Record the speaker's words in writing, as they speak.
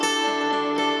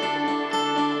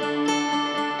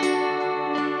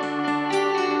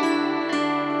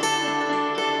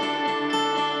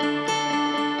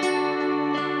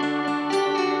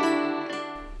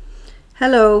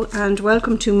Hello and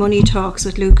welcome to Money Talks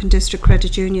with Lucan District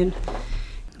Credit Union.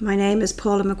 My name is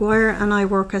Paula Maguire and I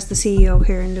work as the CEO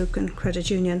here in Lucan Credit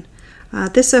Union.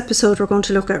 This episode we're going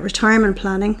to look at retirement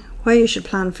planning, why you should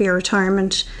plan for your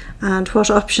retirement and what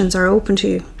options are open to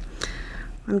you.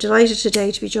 I'm delighted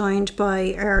today to be joined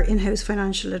by our in-house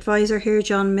financial advisor here,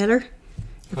 John Miller.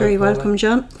 You're very welcome,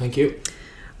 John. Thank you.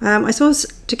 I suppose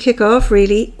to kick off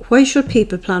really, why should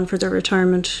people plan for their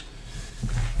retirement?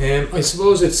 I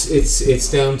suppose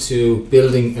it's down to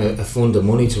building a fund of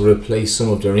money to replace some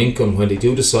of their income when they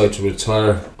do decide to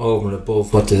retire over and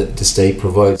above what the state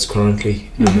provides currently,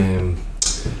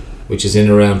 which is in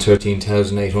around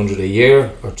 13,800 a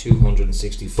year or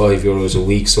 €265 a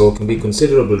week. So it can be a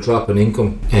considerable drop in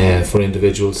income for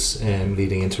individuals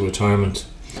leading into retirement.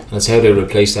 And that's how they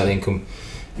replace that income,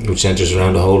 which centres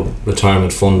around the whole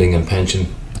retirement funding and pension.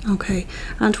 Okay,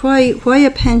 and why a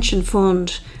pension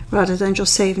fund rather than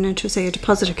just saving into, say, a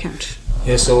deposit account?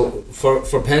 Yeah, so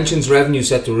for pensions, revenue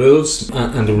set the rules,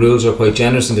 and the rules are quite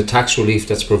generous in the tax relief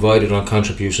that's provided on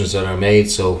contributions that are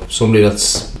made. So somebody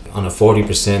that's on a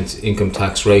 40% income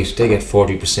tax rate, they get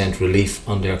 40% relief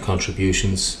on their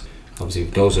contributions. Obviously,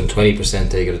 if those on 20%,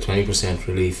 they get a 20%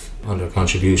 relief on their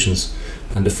contributions.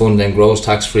 And the fund then grows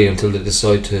tax-free until they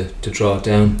decide to draw it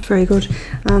down. Very good.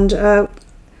 And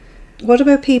what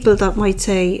about people that might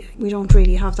say, we don't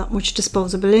really have that much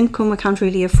disposable income, we can't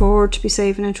really afford to be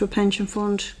saving into a pension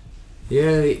fund?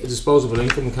 Yeah, disposable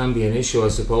income can be an issue, I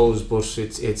suppose, but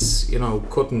it's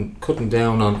cutting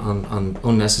down on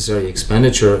unnecessary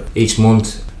expenditure each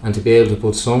month, and to be able to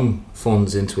put some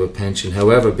funds into a pension,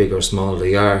 however big or small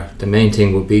they are. The main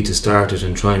thing would be to start it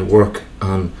and try and work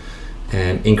on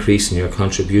increasing your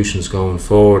contributions going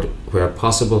forward where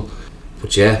possible.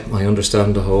 But yeah, I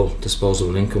understand the whole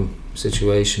disposable income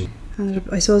situation. And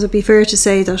I suppose it'd be fair to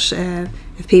say that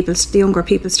if the younger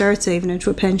people start saving into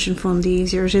a pension fund, the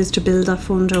easier it is to build that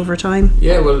fund over time.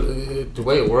 Yeah, well, the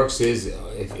way it works is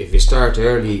if you start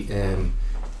early,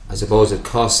 I suppose it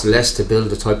costs less to build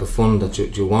the type of fund that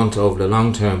you want over the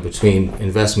long term between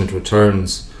investment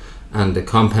returns and the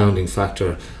compounding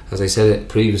factor. As I said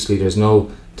previously, there's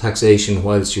no taxation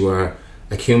whilst you are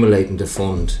accumulating the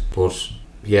fund, but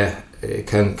yeah, it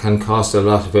can cost a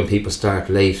lot when people start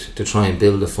late to try and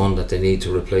build a fund that they need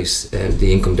to replace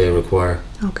the income they require.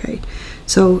 Okay,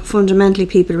 so fundamentally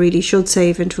people really should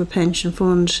save into a pension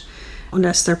fund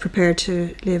unless they're prepared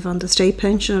to live on the state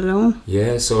pension alone.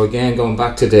 Yeah, so again, going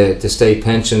back to the state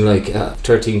pension, like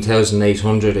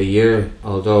 13,800 a year,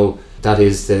 although that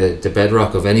is the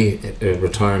bedrock of any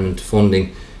retirement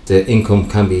funding, the income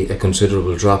can be a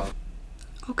considerable drop.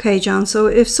 Okay, John, so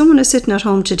if someone is sitting at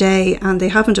home today and they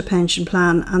haven't a pension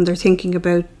plan and they're thinking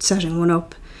about setting one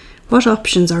up, what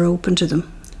options are open to them?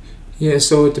 Yeah,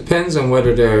 so it depends on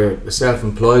whether they're a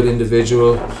self-employed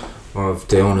individual or if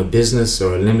they own a business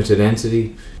or a limited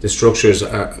entity. The structures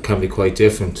can be quite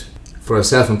different. For a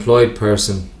self-employed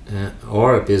person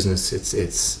or a business,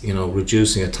 it's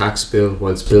reducing a tax bill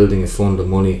whilst building a fund of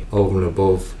money over and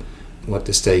above what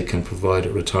the state can provide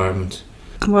at retirement.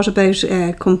 And what about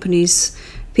companies,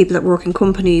 people that work in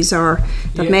companies or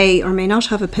that may or may not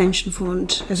have a pension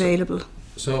fund available?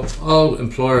 So all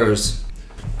employers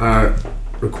are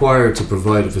required to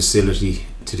provide a facility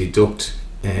to deduct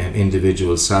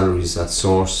individual salaries at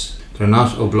source. They're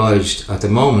not obliged at the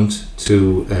moment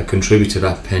to contribute to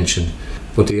that pension,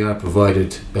 but they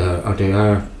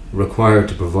are required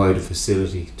to provide a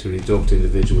facility to deduct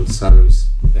individual salaries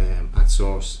at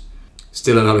source.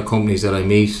 Still, a lot of companies that I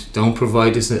meet don't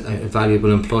provide this a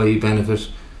valuable employee benefit,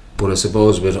 but I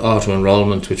suppose with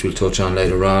auto-enrolment, which we'll touch on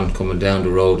later on, coming down the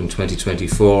road in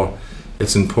 2024,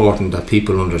 it's important that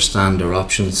people understand their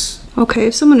options. Okay,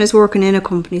 if someone is working in a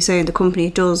company, say, and the company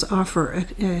does offer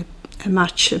a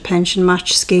pension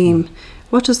match scheme,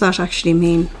 what does that actually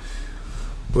mean?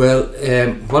 Well,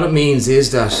 what it means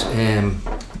is that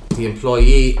the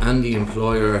employee and the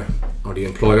employer, or the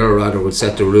employer rather, would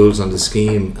set the rules on the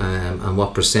scheme and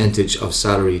what percentage of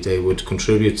salary they would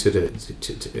contribute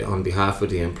to on behalf of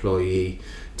the employee.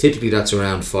 Typically that's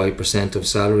around 5% of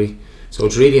salary. So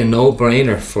it's really a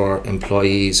no-brainer for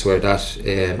employees where that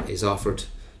is offered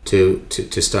to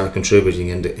start contributing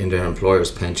in their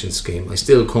employer's pension scheme. I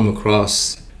still come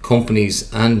across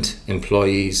companies and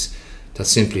employees that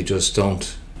simply just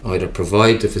don't either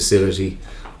provide the facility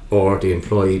or the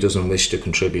employee doesn't wish to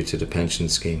contribute to the pension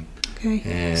scheme.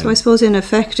 Okay, so I suppose in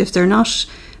effect, if they're not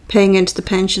paying into the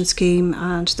pension scheme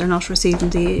and they're not receiving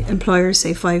the employer's,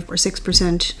 say, 5 or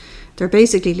 6%, they're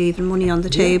basically leaving money on the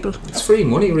table. It's free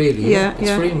money, really.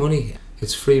 Free money.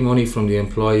 It's free money from the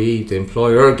employee. The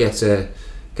employer gets a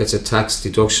gets a tax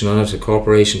deduction on it, a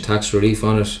corporation tax relief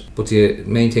on it. But the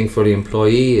main thing for the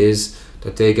employee is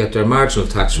that they get their marginal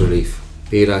tax relief,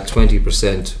 be it at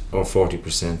 20% or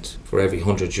 40%. For every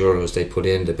 €100 they put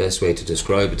in, the best way to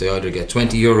describe it, they either get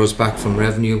 €20 back from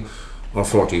revenue or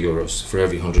 €40 for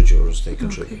every €100 they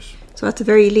contribute. Okay. So at the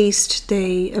very least,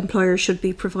 the employer should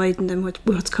be providing them with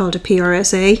what's called a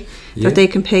PRSA that they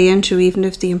can pay into, even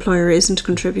if the employer isn't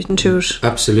contributing to it.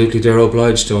 Absolutely, they're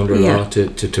obliged to under law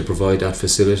to provide that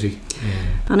facility.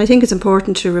 And I think it's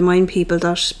important to remind people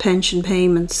that pension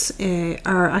payments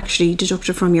are actually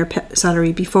deducted from your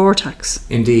salary before tax.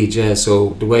 Indeed, yeah.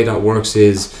 So the way that works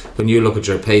is when you look at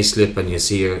your pay slip and you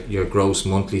see your gross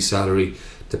monthly salary,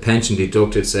 the pension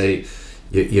deducted, say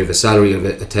you have a salary of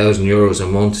 €1,000 a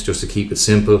month, just to keep it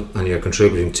simple, and you're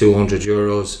contributing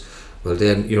 €200, well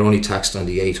then you're only taxed on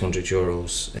the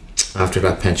 €800 after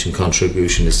that pension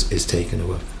contribution is taken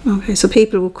away. Okay, so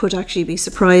people could actually be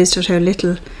surprised at how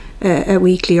little a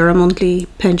weekly or a monthly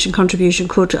pension contribution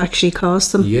could actually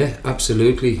cost them. Yeah,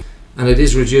 absolutely. And it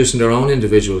is reducing their own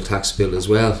individual tax bill as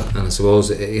well. And I suppose,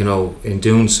 in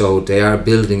doing so, they are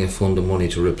building a fund of money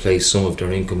to replace some of their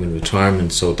income in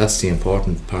retirement. So that's the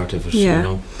important part of it.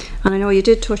 Yeah. And I know you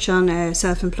did touch on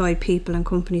self-employed people and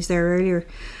companies there earlier.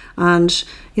 And,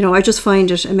 I just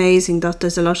find it amazing that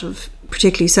there's a lot of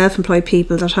particularly self-employed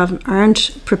people that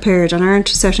aren't prepared and aren't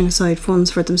setting aside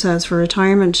funds for themselves for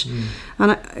retirement.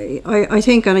 And I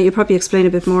think, and you'll probably explain a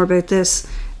bit more about this,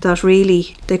 that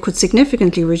really they could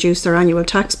significantly reduce their annual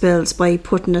tax bills by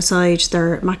putting aside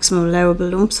their maximum allowable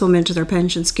lump sum into their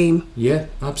pension scheme. Yeah,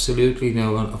 absolutely.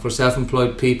 Now, for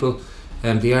self-employed people,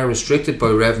 they are restricted by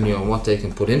revenue on what they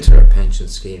can put into their pension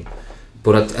scheme.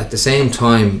 But at the same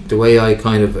time, the way I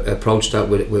kind of approach that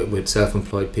with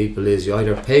self-employed people is you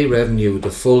either pay revenue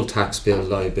the full tax bill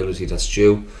liability that's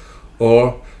due,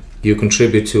 or you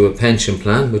contribute to a pension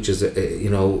plan, which is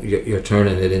you're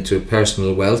turning it into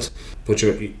personal wealth. But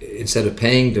instead of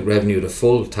paying the revenue the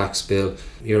full tax bill,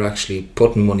 you're actually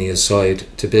putting money aside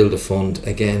to build a fund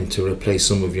again to replace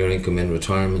some of your income in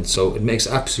retirement. So it makes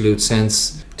absolute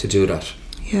sense to do that.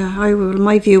 Yeah,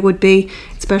 my view would be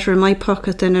it's better in my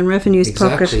pocket than in revenue's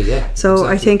pocket. Yeah, so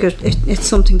I think it's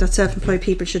something that self-employed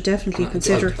people should definitely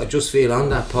consider. I just feel on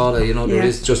that, Paula, there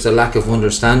is just a lack of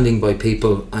understanding by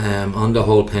people on the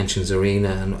whole pensions arena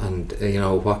and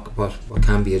what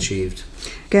can be achieved.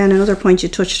 Again, another point you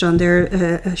touched on there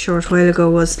a short while ago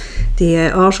was the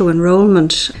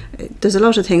auto-enrolment. There's a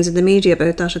lot of things in the media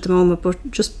about that at the moment,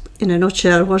 but just in a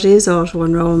nutshell, what is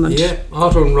auto-enrolment? Yeah,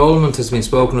 auto-enrolment has been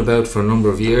spoken about for a number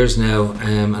of years now,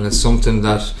 and it's something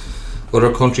that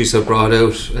other countries have brought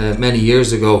out many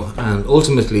years ago, and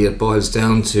ultimately it boils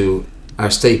down to our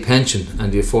state pension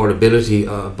and the affordability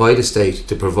by the state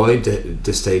to provide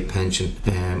the state pension,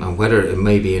 and whether it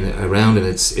may be around in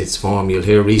its form. You'll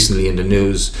hear recently in the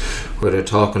news where they're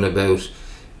talking about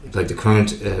like the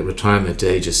current retirement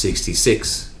age is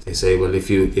 66. They say, well, if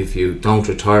you don't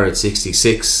retire at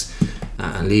 66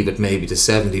 and leave it maybe to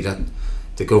 70, that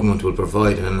the government will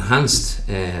provide an enhanced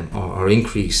or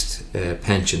increased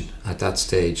pension at that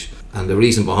stage. And the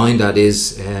reason behind that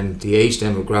is the age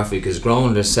demographic is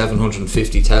growing. There's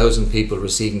 750,000 people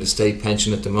receiving the state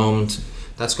pension at the moment.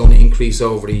 That's going to increase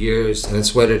over the years, and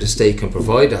it's whether the state can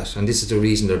provide that. And this is the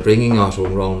reason they're bringing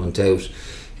auto-enrolment out,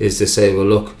 is to say, well,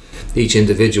 look, each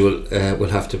individual will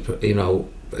have to,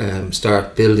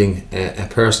 start building a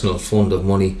personal fund of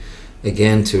money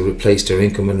again to replace their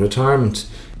income in retirement.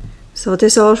 So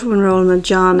this auto-enrolment,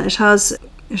 John, it has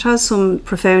some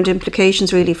profound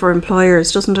implications really for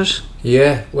employers, doesn't it?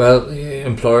 Yeah, well,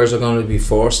 employers are going to be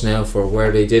forced now, for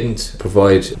where they didn't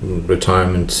provide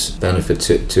retirement benefit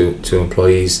to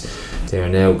employees, they are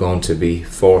now going to be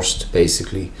forced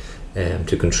basically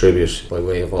to contribute by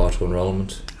way of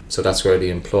auto-enrolment. So that's where the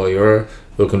employer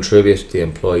will contribute, the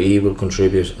employee will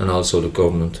contribute, and also the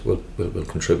government will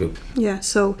contribute. Yeah,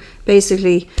 so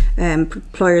basically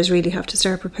employers really have to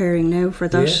start preparing now for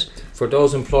that. Yeah. For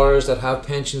those employers that have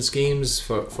pension schemes,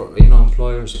 for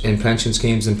employers in pension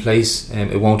schemes in place,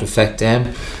 it won't affect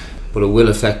them, but it will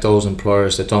affect those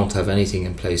employers that don't have anything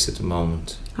in place at the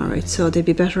moment. Alright, so they'd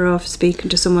be better off speaking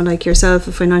to someone like yourself,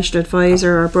 a financial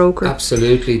advisor or a broker.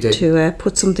 Absolutely. To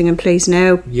put something in place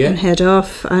now and head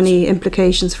off any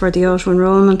implications for the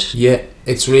auto-enrolment. Yeah,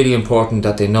 it's really important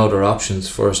that they know their options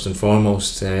first and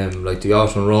foremost. Like the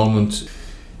auto-enrolment,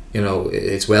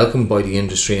 it's welcomed by the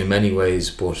industry in many ways,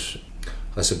 but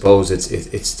I suppose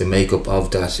it's the makeup of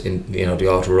that in the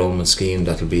auto-enrolment scheme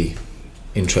that'll be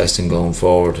interesting going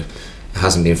forward. It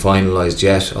hasn't been finalised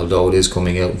yet, although it is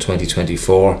coming out in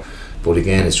 2024. But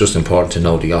again, it's just important to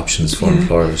know the options for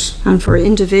employers. And for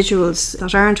individuals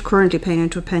that aren't currently paying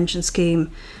into a pension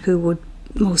scheme, who would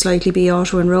most likely be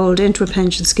auto-enrolled into a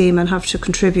pension scheme and have to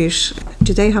contribute,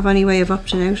 do they have any way of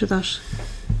opting out of that?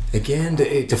 Again,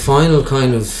 the final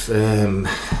kind of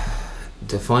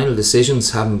the final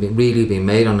decisions haven't really been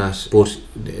made on that, but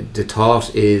the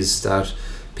thought is that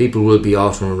people will be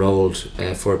auto-enrolled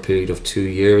for a period of 2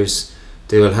 years.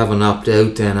 They will have an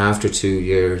opt-out then after 2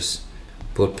 years.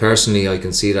 But personally, I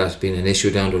can see that being an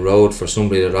issue down the road for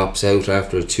somebody that opts out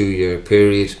after a 2-year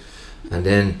period, and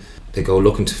then they go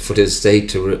looking for the state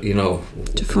to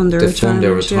fund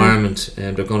their retirement,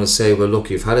 and they're going to say, well, look,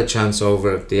 you've had a chance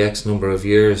over the X number of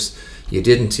years, you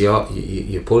didn't,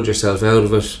 you pulled yourself out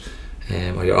of it,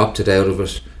 or you're opted out of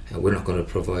it, and we're not going to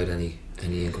provide any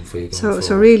income for you going forward.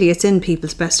 So really, it's in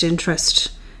people's best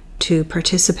interest to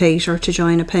participate or to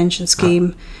join a pension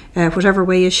scheme, whatever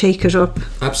way you shake it up.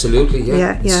 Absolutely,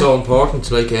 yeah. It's so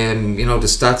important. Like, the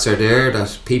stats are there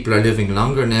that people are living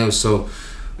longer now. So,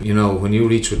 when you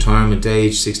reach retirement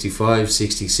age, 65,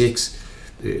 66,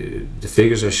 the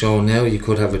figures are showing now you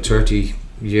could have a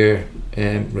 30-year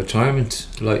retirement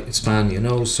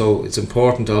span. So it's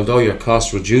important. Although your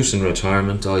costs reduce in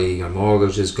retirement, i.e. your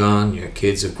mortgage is gone, your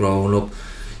kids have grown up,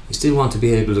 you still want to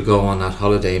be able to go on that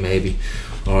holiday maybe,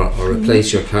 or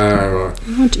replace your car, or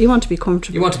you want to be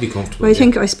comfortable. Well,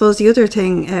 I suppose the other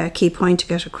thing, key point to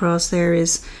get across there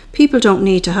is people don't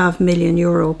need to have €1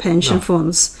 million pension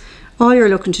funds. All you're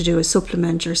looking to do is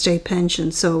supplement your state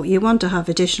pension, so you want to have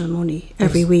additional money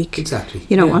every week. Exactly.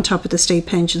 On top of the state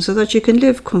pension, so that you can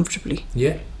live comfortably.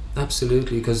 Yeah,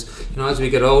 absolutely. Because as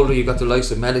we get older, you've got the likes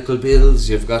of medical bills.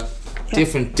 You've got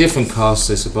different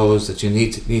costs, I suppose, that you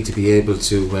need to be able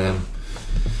to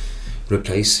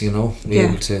replace. Able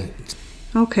to.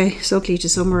 Okay, so to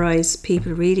summarise,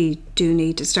 people really do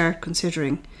need to start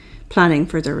considering planning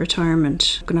for their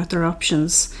retirement, looking at their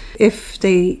options. If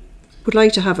they would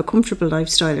like to have a comfortable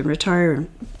lifestyle in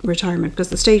retirement, because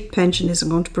the state pension isn't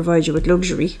going to provide you with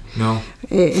luxury. No.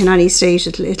 In any state,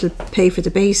 it'll pay for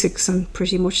the basics, and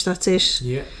pretty much that's it.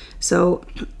 Yeah. So,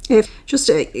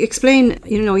 explain,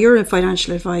 you're a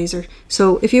financial advisor.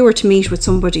 So, if you were to meet with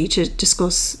somebody to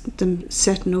discuss them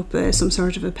setting up some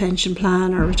sort of a pension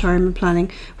plan or retirement planning,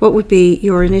 what would be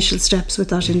your initial steps with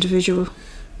that individual?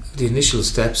 The initial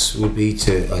steps would be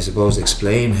to, I suppose,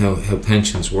 explain how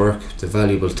pensions work, the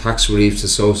valuable tax reliefs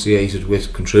associated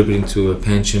with contributing to a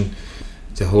pension,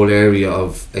 the whole area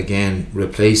of, again,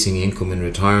 replacing income in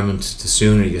retirement. The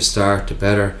sooner you start, the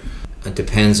better. It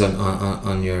depends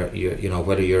on your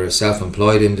whether you're a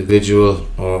self-employed individual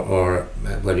or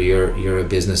whether you're a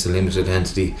business, a limited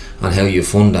entity, on how you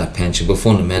fund that pension. But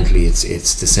fundamentally, it's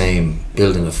the same,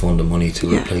 building a fund of money to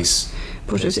replace.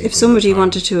 But if somebody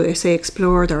wanted to, say,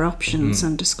 explore their options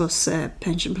and discuss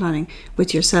pension planning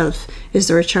with yourself, is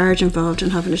there a charge involved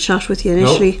in having a chat with you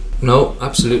initially? No,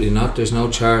 absolutely not. There's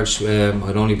no charge.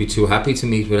 I'd only be too happy to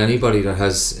meet with anybody that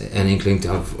has an inkling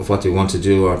of what they want to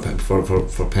do or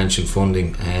for pension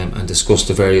funding, and discuss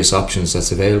the various options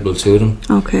that's available to them.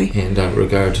 Okay. In that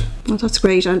regard. Well, that's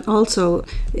great. And also,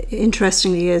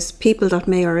 interestingly, is people that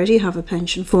may already have a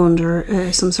pension fund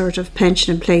or some sort of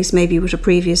pension in place, maybe with a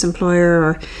previous employer,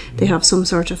 or they have some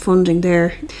sort of funding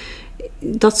there.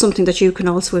 That's something that you can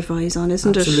also advise on,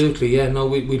 isn't it? Absolutely, yeah. No,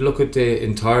 we look at the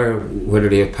entire, whether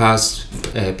they have past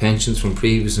pensions from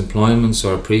previous employments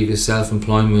or previous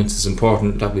self-employment. It's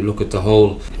important that we look at the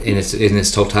whole in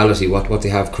its totality, what they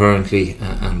have currently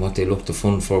and what they look to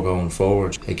fund for going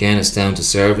forward. Again, it's down to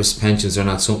service. Pensions are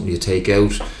not something you take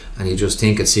out and you just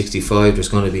think at 65 there's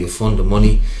going to be a fund of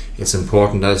money. It's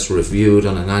important that it's reviewed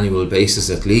on an annual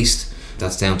basis at least.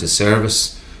 That's down to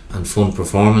service and fund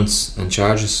performance and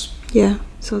charges. Yeah,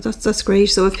 so that's great.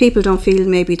 So if people don't feel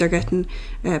maybe they're getting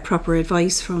proper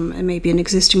advice from maybe an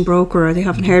existing broker, or they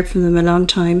haven't heard from them a long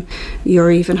time,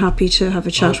 you're even happy to have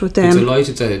a chat with them. I'm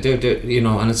delighted that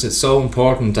and it's so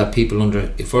important that people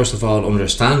first of all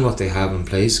understand what they have in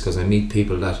place, because I meet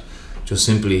people that just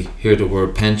simply hear the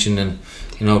word pension and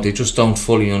they just don't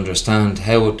fully understand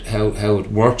how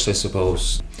it works, I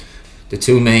suppose. The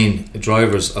two main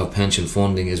drivers of pension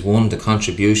funding is, one, the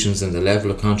contributions and the level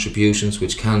of contributions,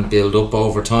 which can build up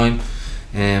over time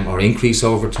or increase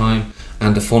over time,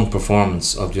 and the fund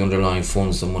performance of the underlying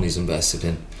funds the money's invested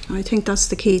in. I think that's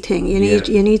the key thing. You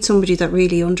need somebody that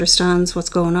really understands what's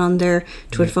going on there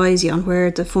to advise you on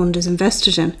where the fund is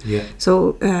invested in. Yeah.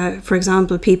 So, for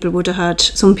example, some people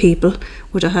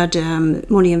would have had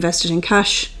money invested in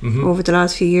cash over the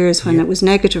last few years when it was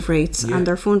negative rates, and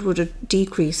their fund would have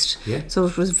decreased. Yeah. So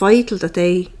it was vital that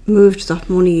they moved that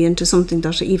money into something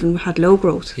that even had low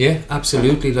growth. Yeah,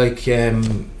 absolutely. Like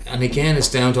And again, it's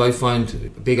down to, I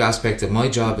find a big aspect of my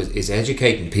job is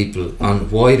educating people on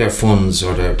why their funds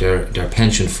or their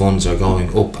pension funds are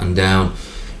going up and down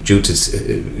due to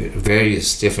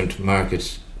various different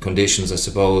market conditions. I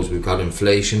suppose we've got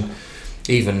inflation.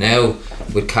 Even now,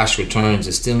 with cash returns,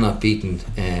 it's still not beating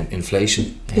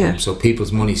inflation. So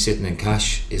people's money sitting in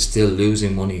cash is still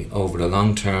losing money over the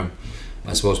long term.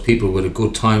 I suppose people with a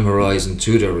good time horizon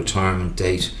to their retirement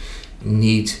date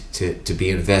need to be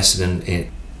invested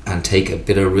in and take a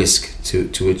bit of risk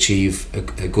to achieve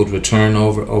a good return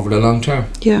over the long term.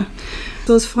 Yeah.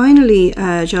 So finally,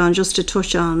 John, just to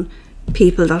touch on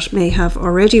people that may have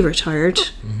already retired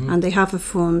and they have a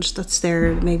fund that's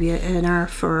there, maybe an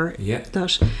ARF or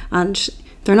that, and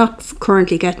they're not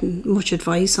currently getting much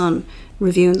advice on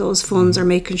reviewing those funds or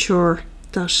making sure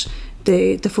that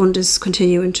the fund is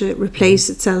continuing to replace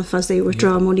itself as they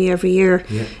withdraw money every year.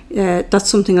 That's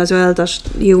something as well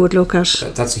that you would look at.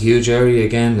 That's a huge area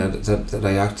again that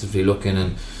I actively look in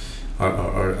and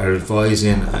or advise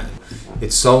in.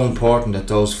 It's so important that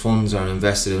those funds are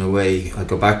invested in a way. I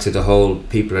go back to the whole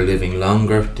people are living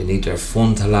longer, they need their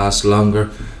fund to last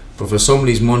longer. But for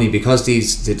somebody's money, because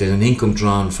there's an income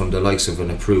drawn from the likes of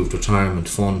an approved retirement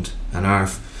fund, an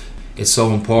ARF, it's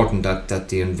so important that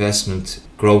the investment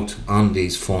growth on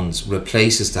these funds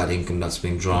replaces that income that's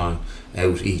being drawn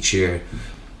out each year.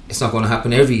 It's not going to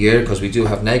happen every year because we do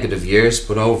have negative years,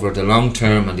 but over the long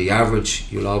term and the average,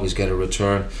 you'll always get a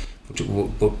return.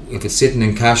 But if it's sitting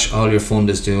in cash, all your fund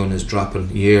is doing is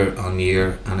dropping year on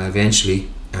year, and eventually,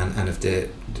 and if the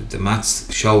maths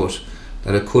show it,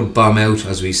 that it could bomb out,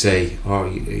 as we say, or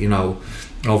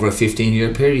over a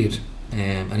 15-year period.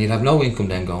 And you'll have no income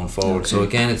then going forward. Okay. So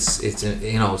again, it's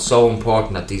so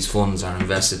important that these funds are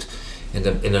invested in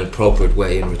an appropriate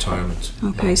way in retirement.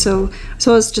 Okay, so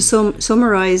as to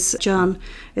summarise, John,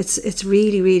 it's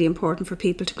really, really important for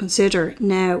people to consider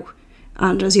now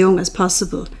and as young as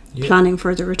possible planning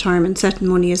for their retirement, setting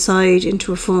money aside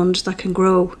into a fund that can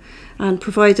grow and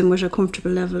provide them with a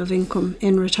comfortable level of income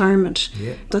in retirement,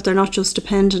 that they're not just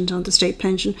dependent on the state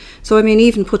pension. So I mean,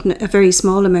 even putting a very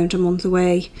small amount a month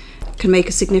away can make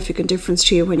a significant difference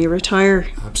to you when you retire.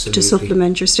 Absolutely. To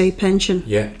supplement your state pension.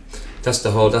 That's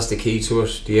the key to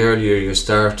it. The earlier you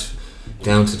start,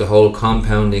 down to the whole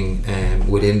compounding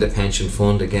within the pension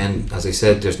fund. Again, as I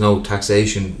said, there's no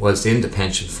taxation whilst in the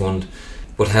pension fund,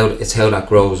 but how that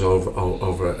grows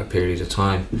over a period of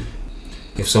time.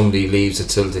 If somebody leaves it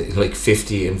till like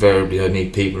 50, invariably I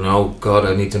need people, oh God,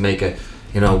 I need to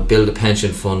build a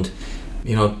pension fund.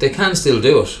 They can still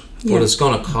do it, but it's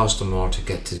going to cost them more to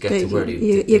get to where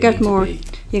you get more.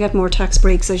 You get more tax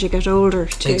breaks as you get older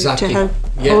to help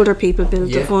older people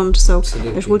build the fund. So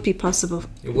absolutely. It would be possible.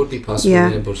 It would be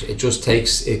possible, but it just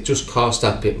costs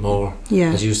that bit more.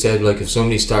 As you said, like if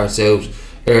somebody starts out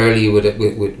early with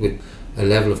a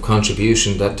level of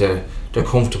contribution that they're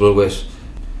comfortable with,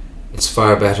 it's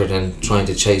far better than trying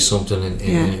to chase something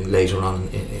in later on,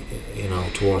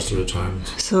 towards the retirement.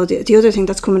 So the other thing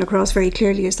that's coming across very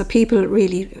clearly is that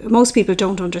most people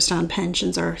don't understand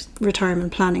pensions or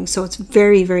retirement planning. So it's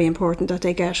very, very important that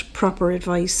they get proper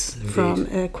advice from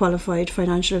a qualified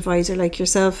financial advisor like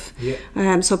yourself.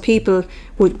 So people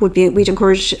we'd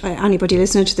encourage anybody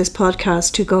listening to this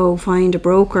podcast to go find a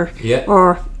broker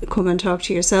or come and talk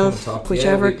to yourself,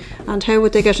 whichever. And how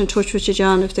would they get in touch with you,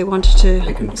 John, if they wanted to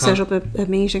set up a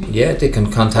meeting? They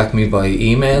can contact me by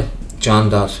email,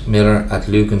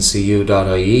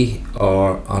 john.miller@lucancu.ie,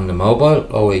 or on the mobile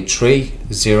 083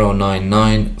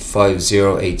 099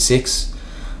 5086,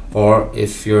 or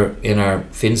if you're in our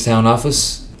Finstown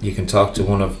office, you can talk to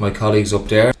one of my colleagues up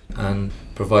there and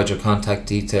provide your contact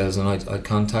details, and I'd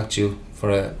contact you for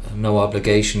a no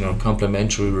obligation or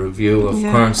complimentary review of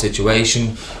current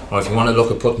situation, or if you want to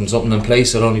look at putting something in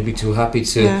place, I'd only be too happy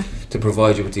to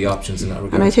provide you with the options in that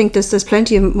regard. And I think there's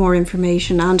plenty of more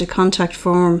information and a contact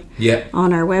form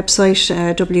on our website,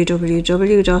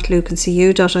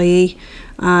 www.lucancu.ie,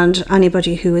 and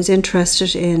anybody who is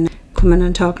interested in coming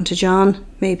and talking to John,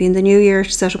 maybe in the new year,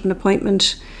 to set up an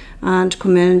appointment and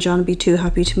come in, and John would be too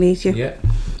happy to meet you.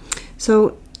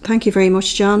 So thank you very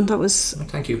much, John. That was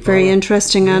very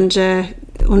interesting and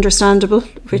understandable,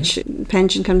 which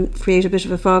pension can create a bit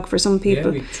of a fog for some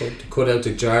people. We try to cut out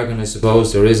the jargon, I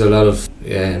suppose. There is a lot of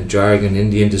jargon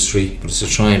in the industry, but it's to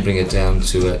try and bring it down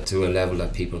to a level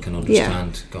that people can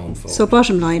understand going forward. So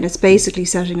bottom line, it's basically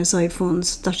setting aside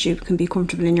funds that you can be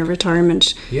comfortable in your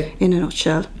retirement in a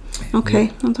nutshell. Okay,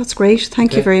 well, that's great.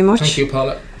 Thank you very much. Thank you,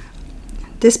 Paula.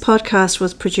 This podcast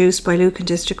was produced by Lucan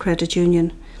District Credit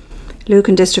Union.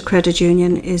 Lucan District Credit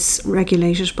Union is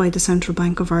regulated by the Central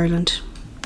Bank of Ireland.